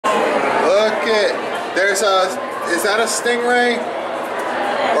at, there's a, is that a stingray?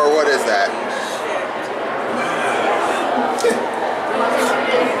 Or what is that?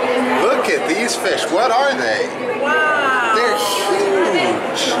 Look at these fish. What are they? Wow. They're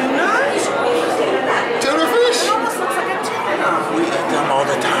huge. Tuna fish? It almost looks like a tuna. We eat them all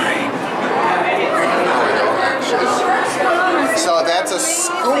the time. No, we don't actually. So that's a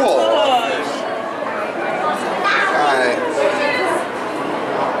school.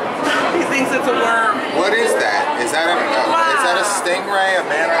 He thinks it's a worm. What is that? Is that a stingray, a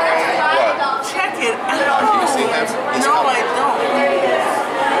manta ray? What? Check it out. Do you see him? He's No, coming. I don't.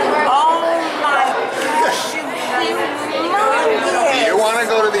 Oh my gosh, you humongous. Do you want to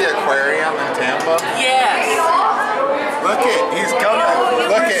go to the aquarium in Tampa? Yes. Look it, he's coming.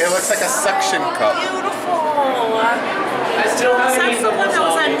 Look it, it looks like a suction cup. Beautiful. That's the one that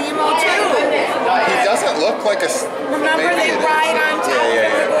was on Nemo too. He doesn't look like a. Remember they ride on top when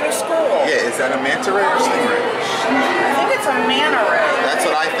they go to school? Yeah, is that a manta ray or stingray? I think it's a manta ray. That's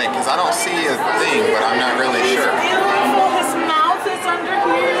what I think, because I don't see a thing, but I'm not really sure.